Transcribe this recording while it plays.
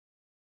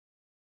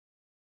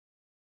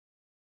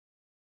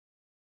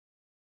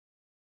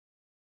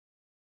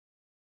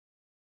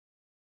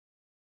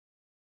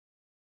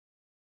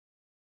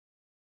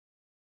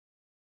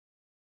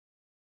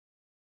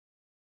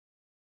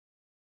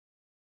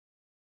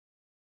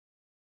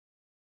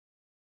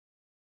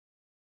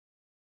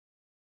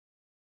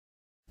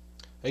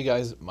Hey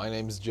guys, my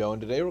name is Joe, and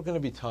today we're going to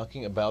be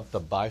talking about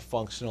the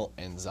bifunctional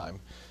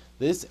enzyme.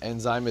 This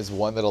enzyme is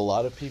one that a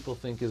lot of people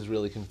think is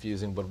really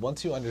confusing, but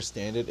once you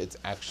understand it, it's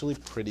actually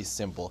pretty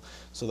simple.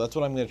 So that's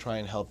what I'm going to try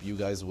and help you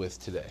guys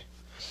with today.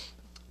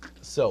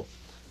 So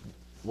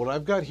what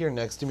I've got here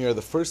next to me are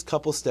the first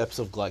couple steps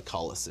of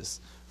glycolysis,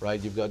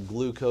 right? You've got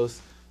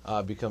glucose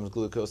becomes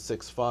glucose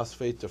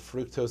 6-phosphate to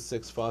fructose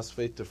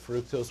 6-phosphate to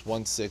fructose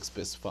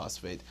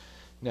 1,6-bisphosphate.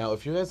 Now,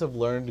 if you guys have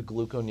learned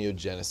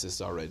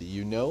gluconeogenesis already,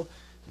 you know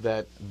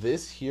that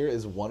this here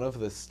is one of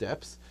the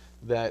steps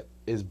that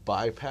is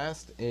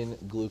bypassed in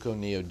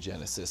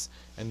gluconeogenesis.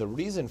 And the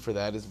reason for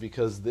that is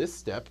because this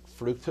step,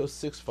 fructose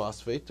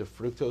 6-phosphate to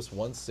fructose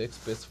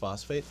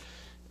 1,6-bisphosphate,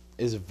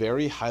 is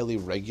very highly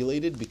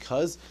regulated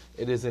because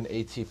it is an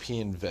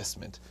ATP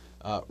investment,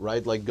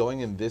 right? Like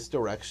going in this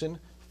direction,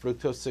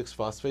 fructose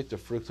 6-phosphate to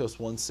fructose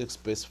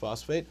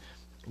 1,6-bisphosphate,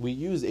 we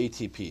use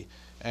ATP.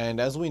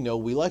 And as we know,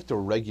 we like to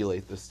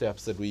regulate the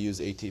steps that we use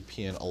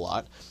ATP in a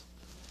lot.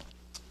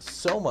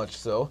 So much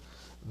so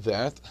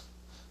that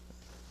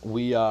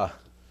we, found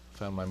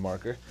my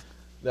marker,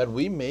 that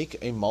we make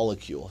a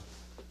molecule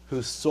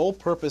whose sole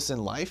purpose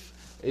in life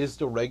is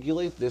to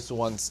regulate this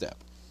one step.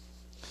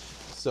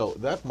 So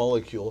that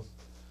molecule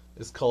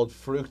is called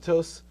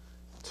fructose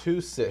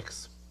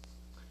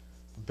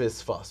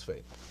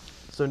 2,6-bisphosphate.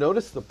 So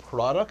notice the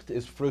product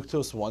is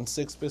fructose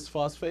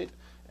 1,6-bisphosphate,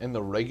 and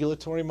the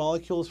regulatory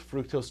molecule is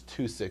fructose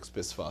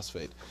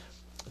 2,6-bisphosphate.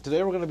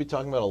 Today we're going to be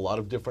talking about a lot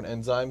of different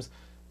enzymes,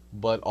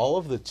 but all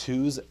of the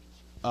 2s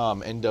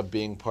end up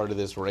being part of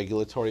this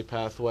regulatory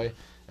pathway,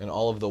 and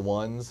all of the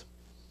 1s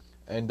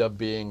end up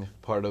being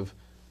part of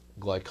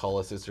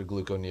glycolysis or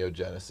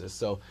gluconeogenesis.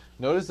 So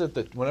notice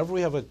that whenever we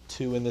have a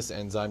 2 in this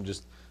enzyme,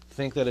 just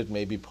think that it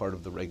may be part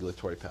of the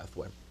regulatory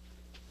pathway.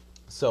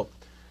 So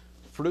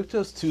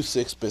fructose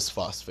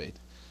 2,6-bisphosphate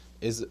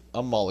is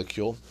a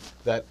molecule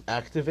that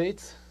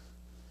activates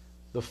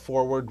the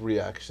forward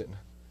reaction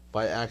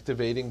by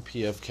activating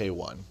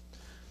PFK1.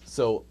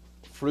 So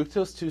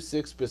fructose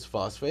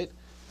 2,6-bisphosphate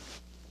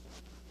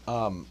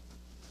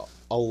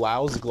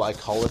allows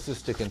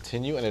glycolysis to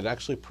continue, and it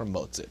actually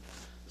promotes it.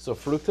 So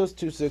fructose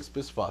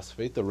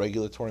 2,6-bisphosphate, the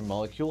regulatory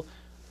molecule,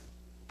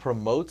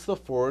 promotes the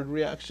forward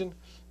reaction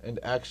and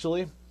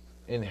actually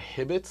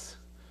inhibits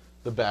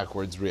the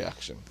backwards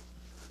reaction.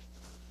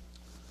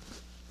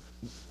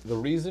 The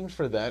reason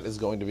for that is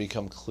going to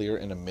become clear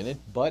in a minute,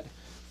 but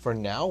for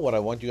now, what I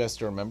want you guys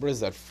to remember is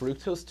that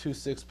fructose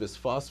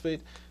 2,6-bisphosphate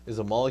is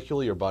a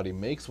molecule your body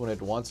makes when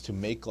it wants to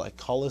make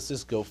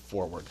glycolysis go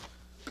forward.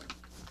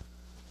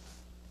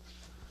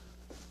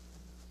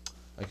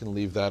 I can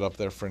leave that up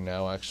there for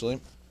now, actually.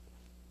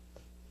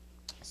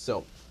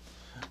 So,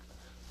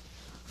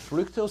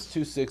 fructose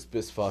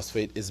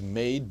 2,6-bisphosphate is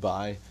made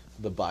by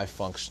the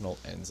bifunctional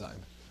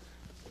enzyme.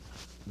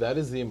 That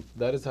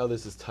is how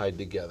this is tied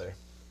together.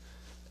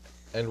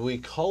 And we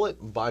call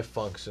it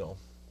bifunctional,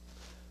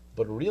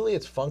 but really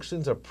its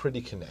functions are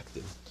pretty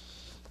connected.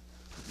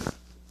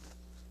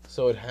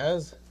 So it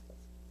has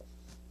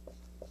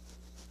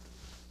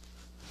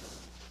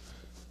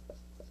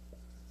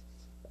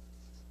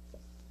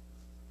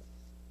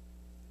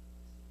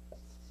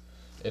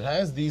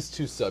these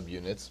 2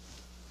 subunits.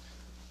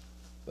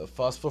 The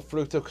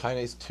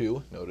phosphofructokinase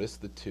 2, notice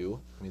the 2,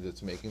 means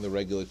it's making the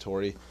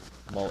regulatory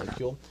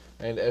molecule,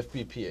 and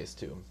FBPase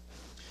 2.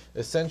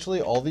 Essentially,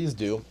 all these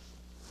do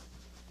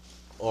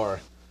are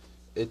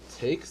it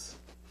takes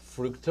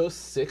fructose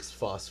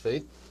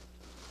 6-phosphate,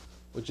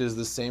 which is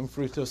the same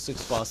fructose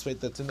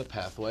 6-phosphate that's in the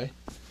pathway,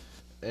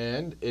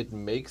 and it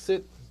makes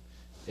it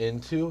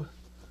into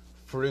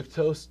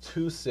fructose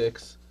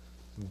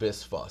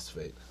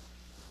 2,6-bisphosphate.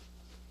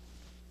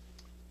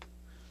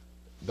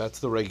 That's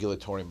the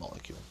regulatory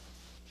molecule.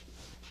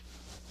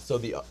 So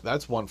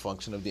that's one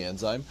function of the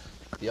enzyme.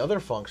 The other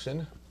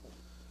function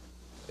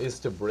is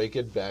to break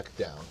it back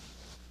down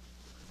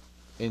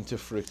into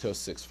fructose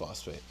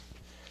 6-phosphate.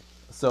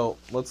 So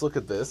let's look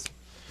at this.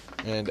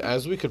 And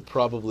as we could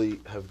probably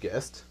have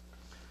guessed,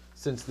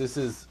 since this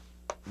has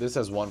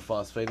 1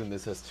 phosphate and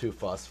this has 2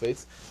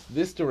 phosphates,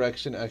 this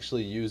direction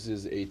actually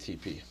uses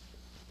ATP.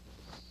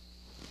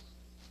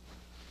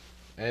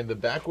 And the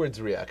backwards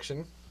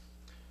reaction,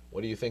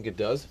 what do you think it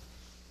does?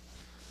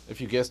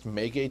 If you guessed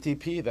make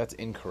ATP, that's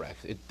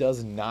incorrect. It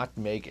does not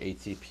make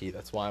ATP.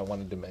 That's why I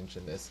wanted to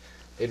mention this.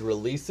 It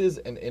releases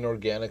an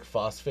inorganic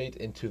phosphate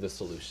into the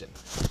solution,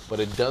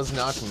 but it does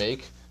not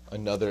make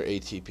another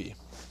ATP.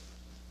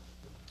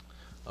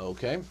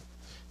 Okay,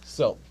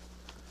 so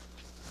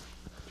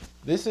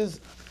this is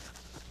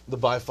the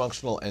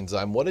bifunctional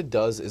enzyme. What it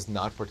does is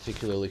not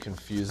particularly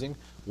confusing.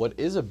 What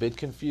is a bit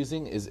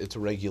confusing is its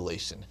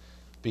regulation,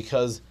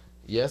 because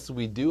yes,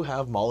 we do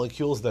have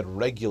molecules that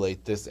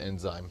regulate this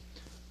enzyme,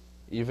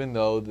 even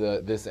though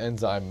this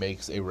enzyme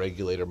makes a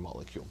regulator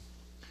molecule.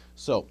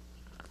 So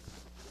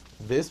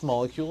this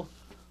molecule,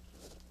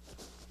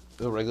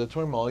 the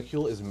regulatory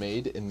molecule, is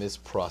made in this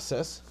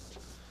process.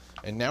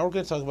 And now we're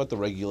going to talk about the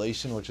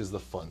regulation, which is the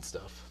fun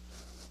stuff.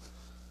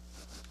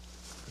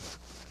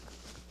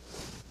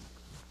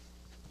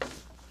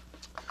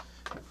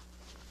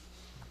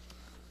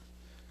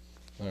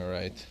 All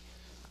right.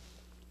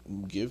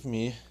 Give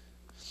me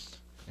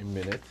a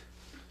minute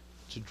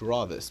to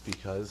draw this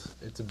because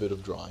it's a bit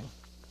of drawing.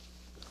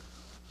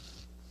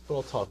 But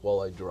I'll talk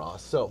while I draw.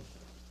 So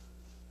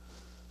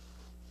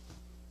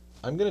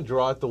I'm going to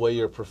draw it the way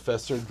your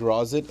professor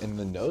draws it in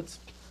the notes,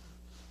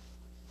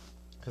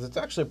 because it's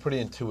actually a pretty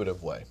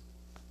intuitive way.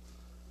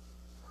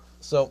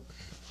 So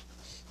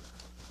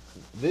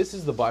this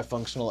is the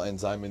bifunctional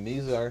enzyme, and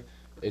these are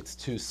its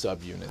two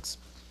subunits.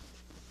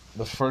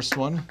 The first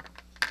one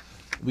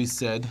we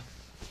said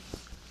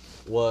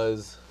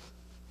was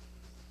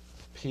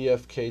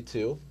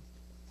PFK2,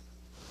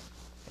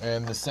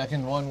 and the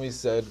second one we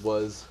said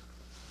was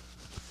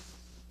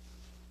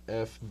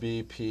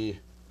FBP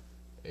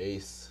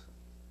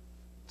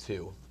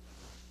ACE2.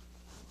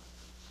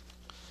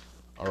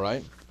 All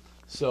right,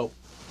 so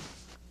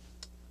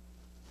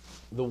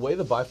the way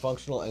the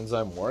bifunctional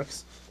enzyme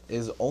works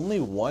is only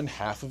one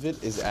half of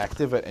it is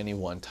active at any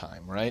one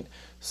time, right?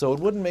 So it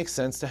wouldn't make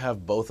sense to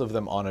have both of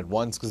them on at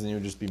once, because then you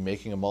would just be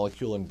making a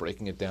molecule and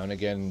breaking it down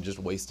again and just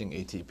wasting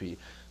ATP.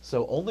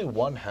 So only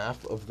one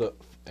half of the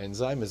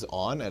enzyme is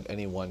on at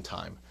any one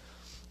time.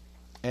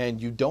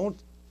 And you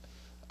don't,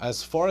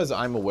 as far as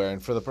I'm aware,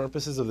 and for the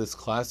purposes of this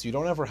class, you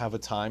don't ever have a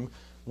time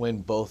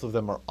when both of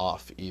them are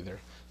off either.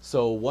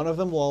 So one of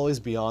them will always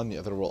be on, the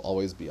other will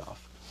always be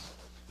off.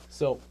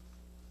 So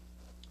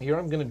here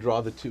I'm going to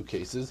draw the two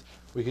cases.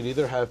 We could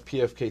either have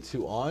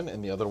PFK2 on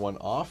and the other one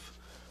off,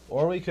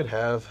 or we could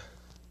have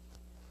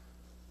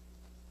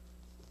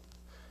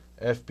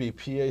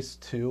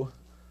FBPase2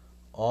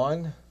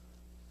 on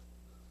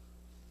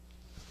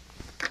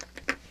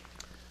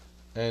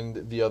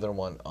and the other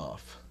one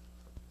off.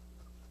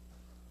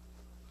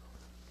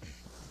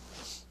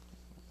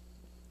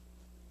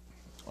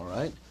 All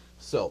right,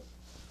 so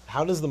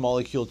how does the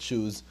molecule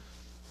choose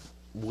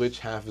which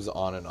half is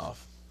on and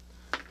off?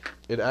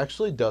 It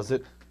actually does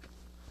it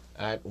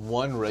at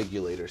one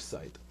regulator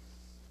site,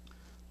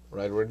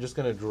 right? We're just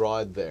going to draw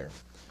it there.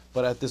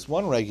 But at this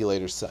one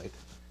regulator site,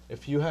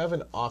 if you have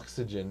an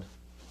oxygen,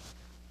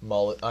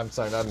 I'm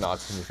sorry, not an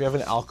oxygen, if you have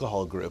an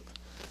alcohol group,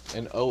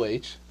 an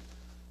OH,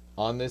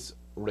 on this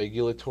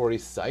regulatory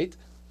site,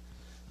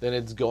 then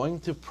it's going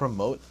to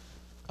promote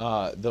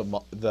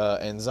the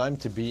enzyme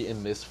to be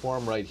in this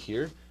form right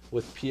here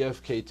with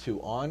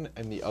PFK2 on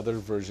and the other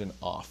version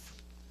off,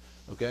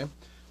 okay?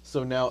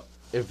 So now,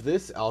 if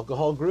this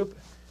alcohol group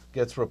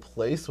gets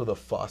replaced with a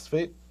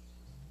phosphate,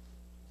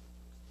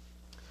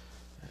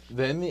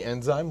 then the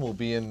enzyme will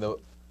be in the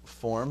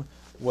form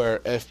where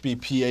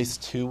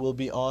FBPase2 will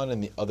be on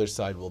and the other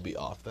side will be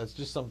off. That's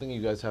just something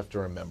you guys have to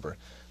remember,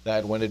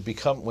 that when it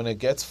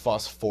gets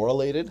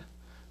phosphorylated,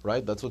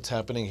 right? That's what's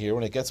happening here.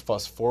 When it gets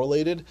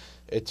phosphorylated,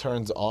 it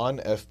turns on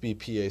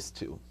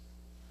FBPase2.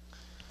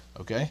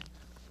 Okay?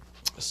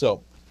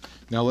 So,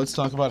 now let's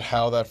talk about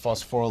how that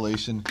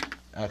phosphorylation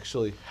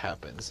actually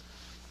happens.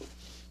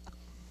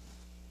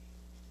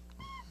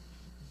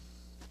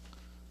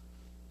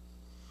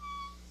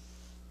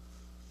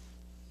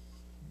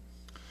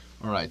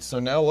 All right, so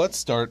now let's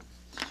start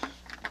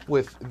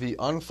with the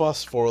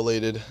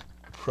unphosphorylated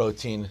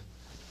protein,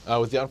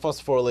 with the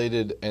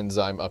unphosphorylated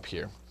enzyme up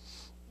here.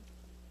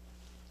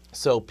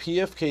 So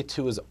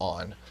PFK2 is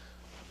on.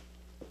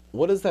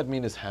 What does that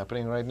mean is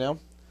happening right now?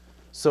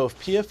 So if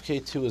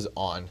PFK2 is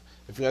on,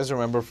 if you guys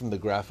remember from the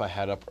graph I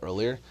had up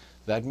earlier,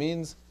 that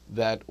means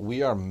that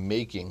we are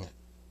making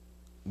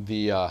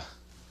the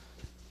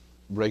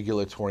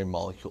regulatory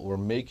molecule. We're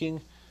making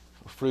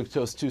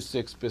fructose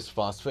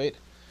 2,6-bisphosphate,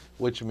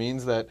 which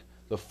means that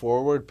the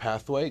forward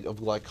pathway of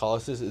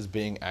glycolysis is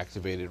being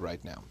activated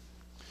right now.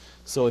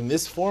 So in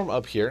this form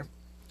up here,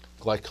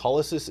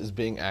 glycolysis is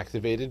being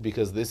activated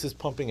because this is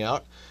pumping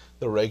out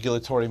the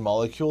regulatory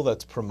molecule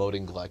that's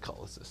promoting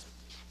glycolysis.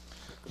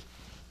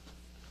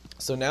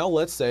 So now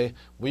let's say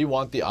we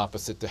want the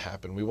opposite to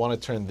happen. We want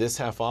to turn this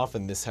half off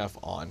and this half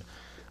on.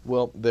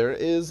 Well, there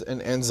is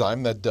an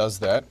enzyme that does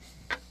that,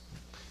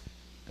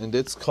 and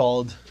it's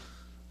called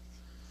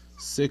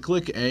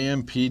cyclic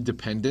AMP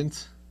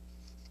dependent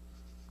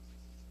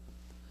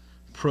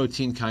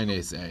protein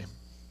kinase A.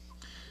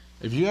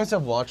 If you guys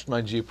have watched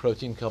my G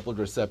protein coupled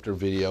receptor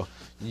video,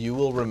 you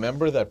will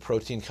remember that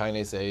protein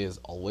kinase A is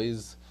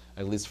always,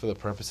 at least for the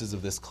purposes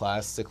of this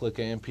class, cyclic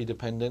AMP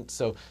dependent.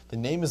 So the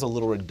name is a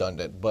little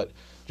redundant, but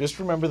just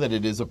remember that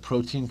it is a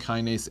protein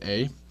kinase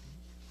A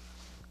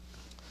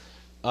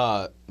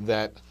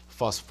that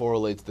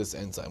phosphorylates this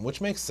enzyme, which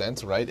makes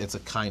sense, right? It's a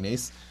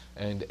kinase,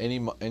 and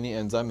any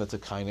enzyme that's a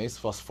kinase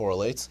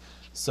phosphorylates.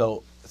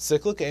 So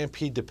cyclic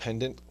AMP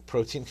dependent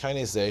protein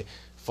kinase A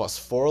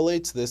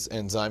phosphorylates this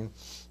enzyme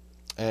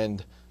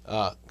and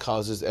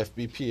causes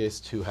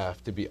FBPase2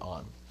 half to be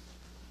on.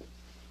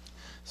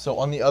 So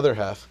on the other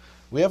half,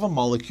 we have a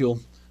molecule,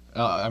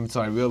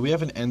 we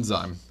have an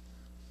enzyme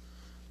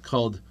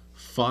called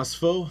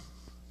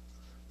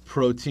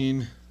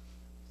phosphoprotein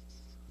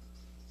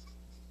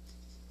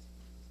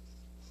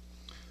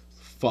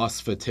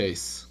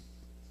phosphatase.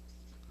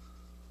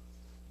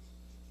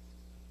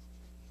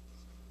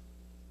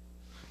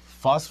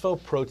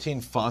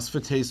 Phosphoprotein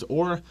phosphatase,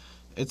 or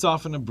It's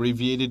often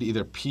abbreviated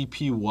either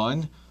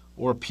PP1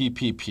 or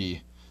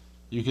PPP.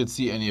 You could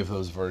see any of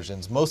those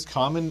versions. Most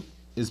common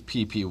is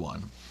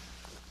PP1.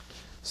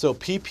 So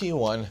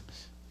PP1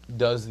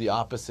 does the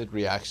opposite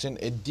reaction.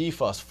 It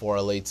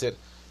dephosphorylates it,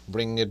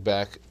 bringing it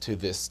back to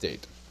this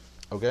state.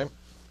 Okay?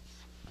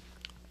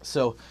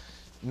 So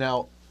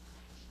now,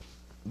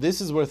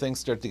 this is where things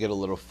start to get a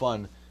little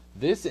fun.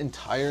 This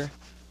entire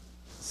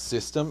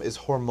system is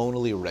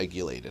hormonally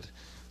regulated.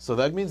 So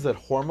that means that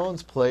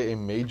hormones play a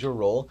major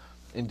role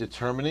in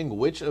determining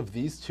which of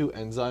these two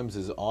enzymes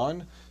is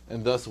on,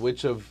 and thus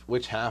which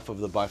half of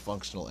the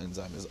bifunctional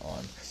enzyme is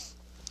on.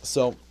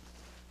 So,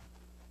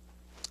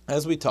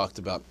 as we talked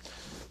about,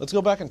 let's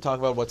go back and talk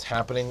about what's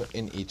happening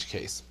in each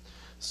case.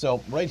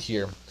 So right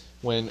here,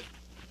 when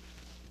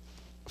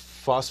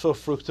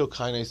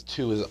phosphofructokinase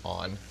 2 is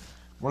on,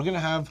 we're going to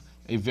have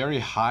a very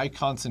high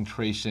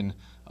concentration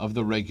of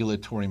the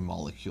regulatory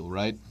molecule,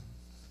 right?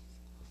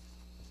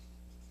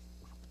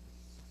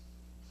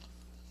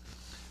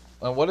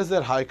 And what is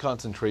that high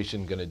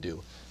concentration going to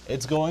do?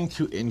 It's going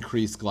to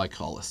increase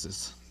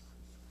glycolysis.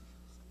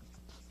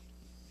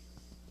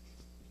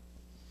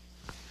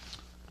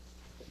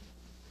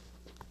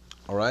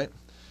 All right?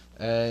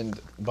 And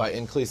by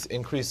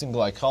increasing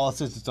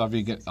glycolysis, it's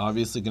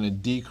obviously going to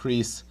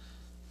decrease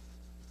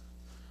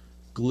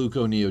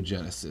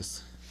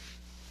gluconeogenesis.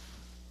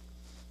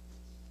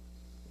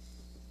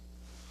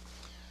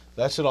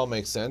 That should all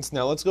make sense.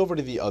 Now let's go over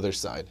to the other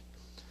side.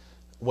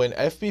 When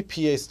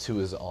FBPase2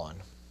 is on,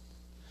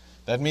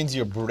 that means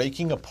you're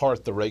breaking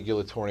apart the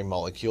regulatory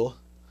molecule,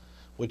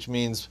 which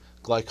means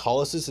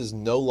glycolysis is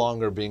no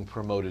longer being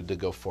promoted to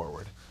go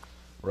forward,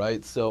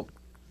 right? So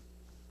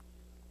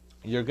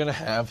you're going to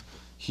have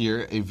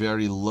here a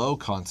very low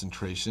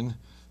concentration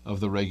of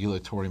the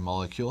regulatory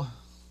molecule.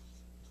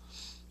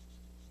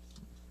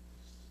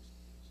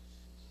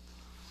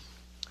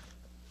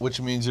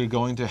 Which means you're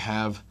going to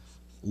have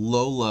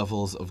low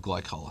levels of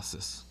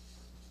glycolysis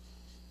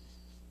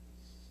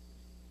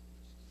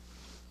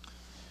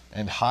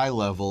and high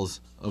levels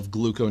of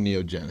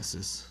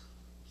gluconeogenesis.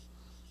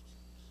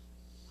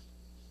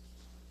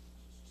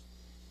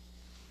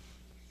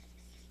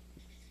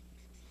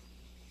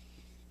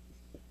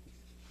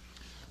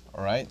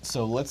 All right,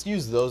 so let's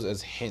use those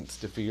as hints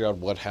to figure out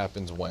what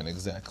happens when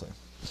exactly.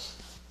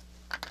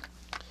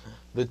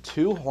 The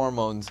two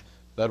hormones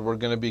that we're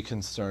going to be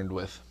concerned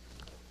with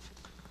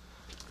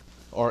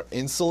are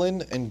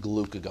insulin and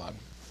glucagon.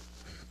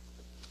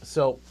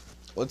 So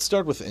let's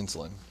start with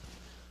insulin.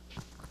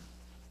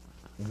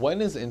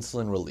 When is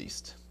insulin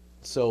released?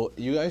 So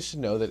you guys should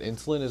know that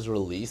insulin is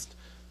released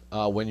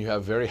when you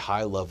have very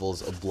high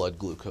levels of blood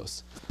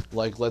glucose.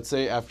 Like, let's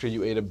say after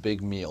you ate a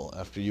big meal,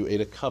 after you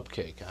ate a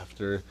cupcake,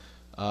 after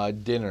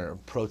dinner,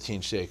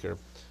 protein shake, or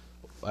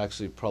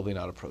actually probably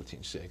not a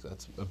protein shake,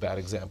 that's a bad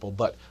example,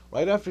 but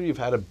right after you've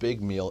had a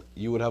big meal,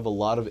 you would have a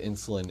lot of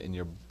insulin in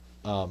your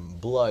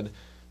blood,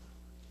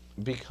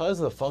 because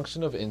the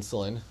function of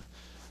insulin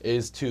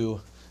is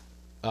to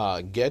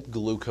get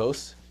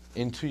glucose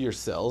into your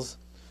cells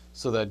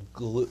so that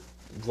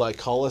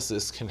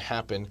glycolysis can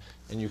happen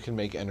and you can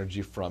make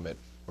energy from it,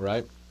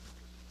 right?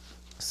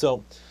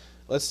 So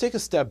let's take a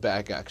step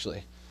back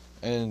actually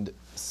and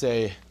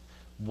say,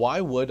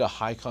 why would a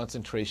high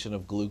concentration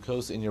of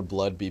glucose in your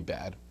blood be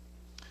bad?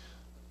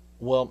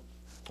 Well,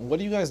 what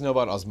do you guys know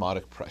about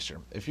osmotic pressure?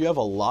 If you have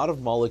a lot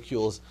of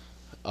molecules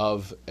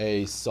of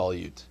a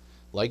solute,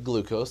 like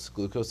glucose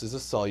is a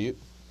solute,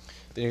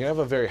 then you're going to have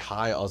a very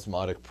high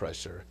osmotic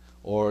pressure.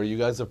 Or you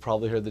guys have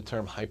probably heard the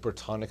term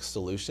hypertonic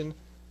solution,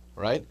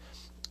 right?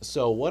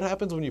 So what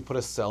happens when you put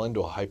a cell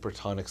into a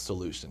hypertonic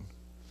solution?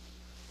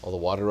 Well, the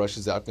water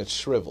rushes out and it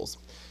shrivels.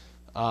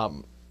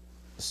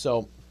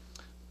 So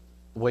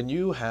when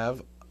you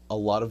have a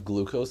lot of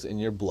glucose in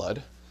your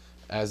blood,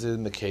 as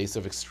in the case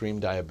of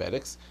extreme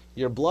diabetics,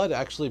 your blood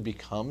actually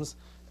becomes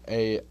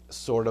a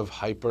sort of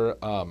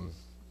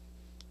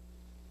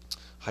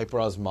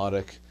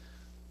hyperosmotic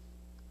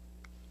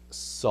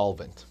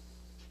solvent.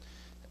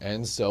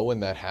 And so when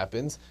that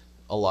happens,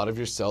 a lot of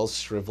your cells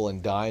shrivel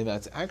and die, and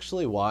that's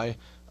actually why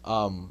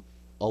a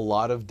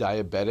lot of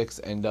diabetics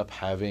end up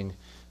having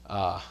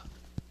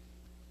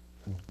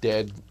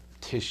dead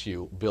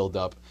tissue build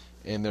up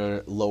in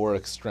their lower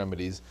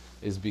extremities,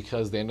 is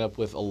because they end up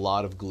with a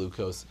lot of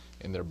glucose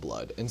in their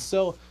blood. And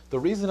so the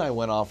reason I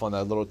went off on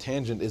that little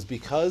tangent is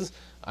because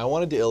I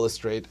wanted to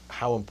illustrate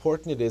how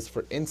important it is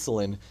for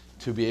insulin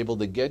to be able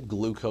to get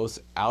glucose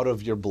out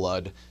of your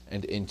blood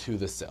and into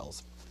the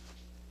cells.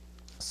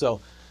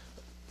 So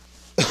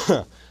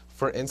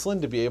for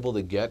insulin to be able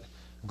to get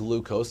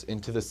glucose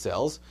into the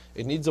cells,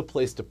 it needs a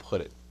place to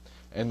put it.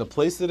 And the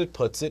place that it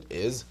puts it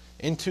is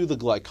into the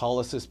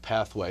glycolysis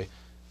pathway,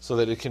 so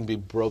that it can be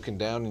broken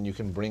down and you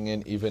can bring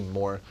in even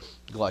more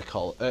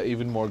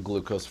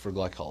glucose for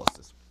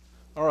glycolysis.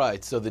 All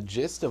right, so the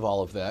gist of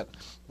all of that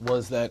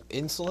was that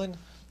insulin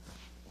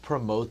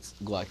promotes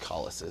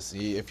glycolysis.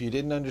 If you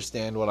didn't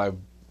understand what I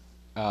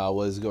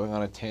was going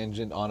on a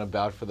tangent on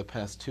about for the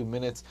past 2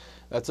 minutes,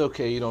 that's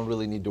okay. You don't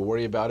really need to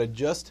worry about it.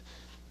 Just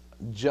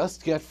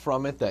just get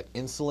from it that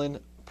insulin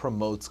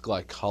promotes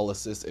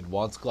glycolysis. It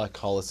wants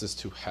glycolysis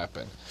to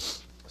happen.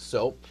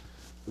 So,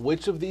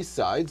 which of these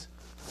sides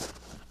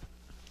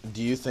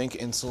do you think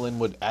insulin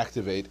would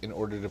activate in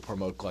order to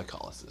promote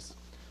glycolysis?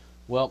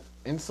 Well,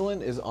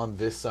 insulin is on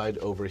this side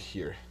over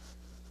here.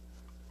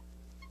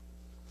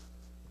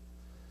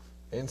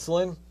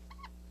 Insulin,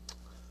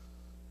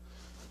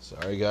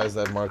 sorry guys,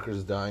 that marker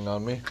is dying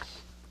on me.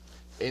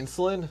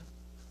 Insulin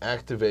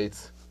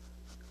activates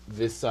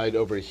this side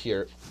over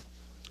here.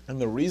 And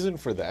the reason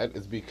for that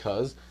is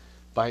because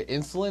by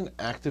insulin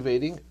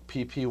activating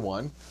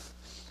PP1,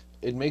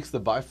 it makes the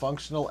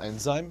bifunctional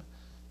enzyme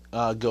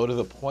go to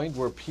the point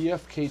where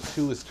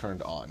PFK2 is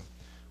turned on,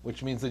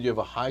 which means that you have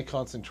a high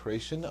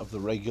concentration of the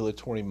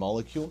regulatory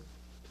molecule,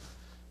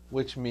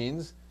 which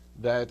means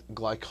that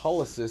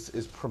glycolysis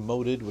is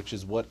promoted, which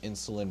is what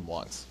insulin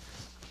wants.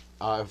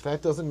 If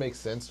that doesn't make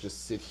sense,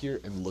 just sit here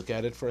and look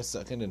at it for a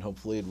second, and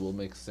hopefully it will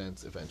make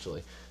sense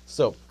eventually.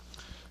 So,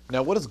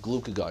 now what does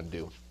glucagon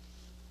do?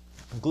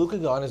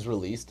 Glucagon is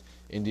released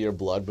into your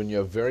blood when you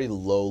have very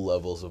low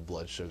levels of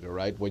blood sugar,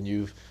 right? When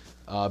you've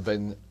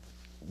been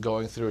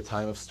going through a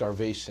time of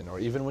starvation, or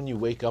even when you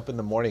wake up in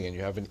the morning and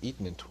you haven't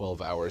eaten in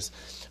 12 hours.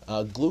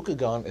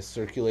 Glucagon is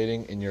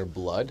circulating in your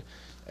blood,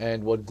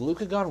 and what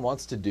glucagon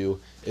wants to do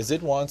is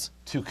it wants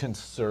to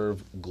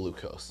conserve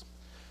glucose.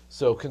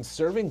 So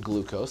conserving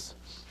glucose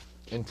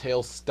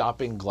entails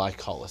stopping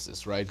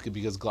glycolysis, right?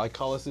 Because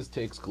glycolysis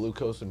takes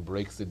glucose and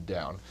breaks it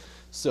down.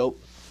 So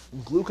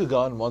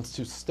glucagon wants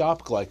to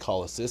stop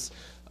glycolysis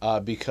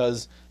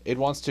because it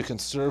wants to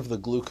conserve the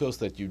glucose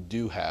that you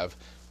do have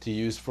to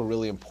use for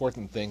really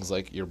important things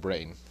like your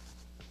brain,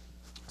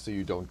 so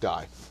you don't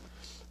die.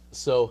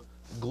 So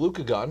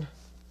glucagon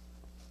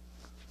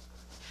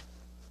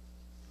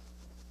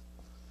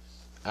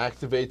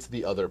activates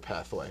the other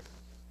pathway.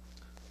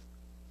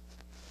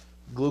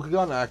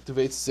 Glucagon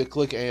activates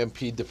cyclic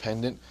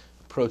AMP-dependent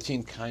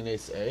protein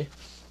kinase A,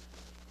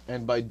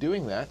 and by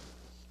doing that,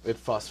 it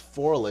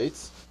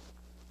phosphorylates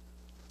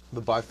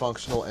the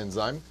bifunctional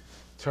enzyme,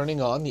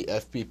 turning on the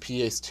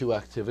FBPase2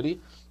 activity,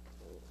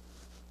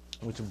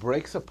 which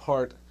breaks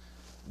apart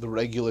the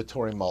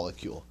regulatory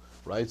molecule,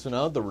 right? So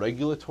now the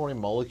regulatory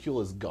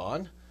molecule is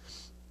gone.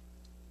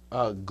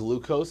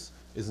 Glucose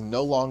is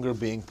no longer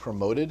being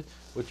promoted,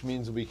 which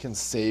means we can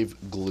save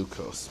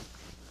glucose.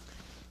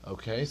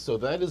 Okay, so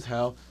that is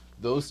how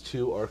those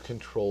two are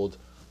controlled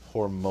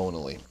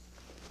hormonally.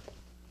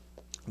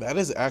 That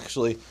is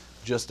actually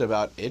just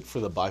about it for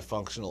the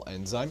bifunctional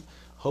enzyme.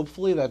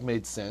 Hopefully that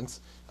made sense.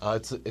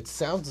 It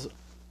sounds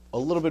a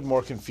little bit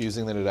more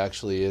confusing than it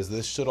actually is.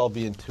 This should all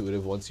be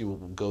intuitive once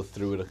you go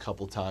through it a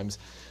couple times.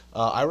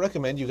 I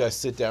recommend you guys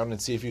sit down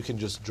and see if you can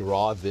just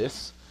draw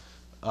this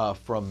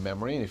from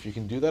memory, and if you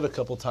can do that a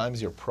couple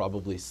times, you're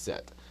probably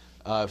set.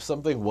 If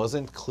something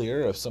wasn't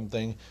clear, if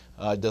something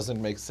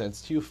doesn't make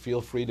sense to you,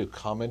 feel free to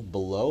comment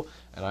below,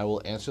 and I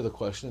will answer the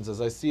questions as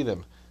I see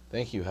them.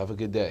 Thank you. Have a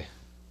good day.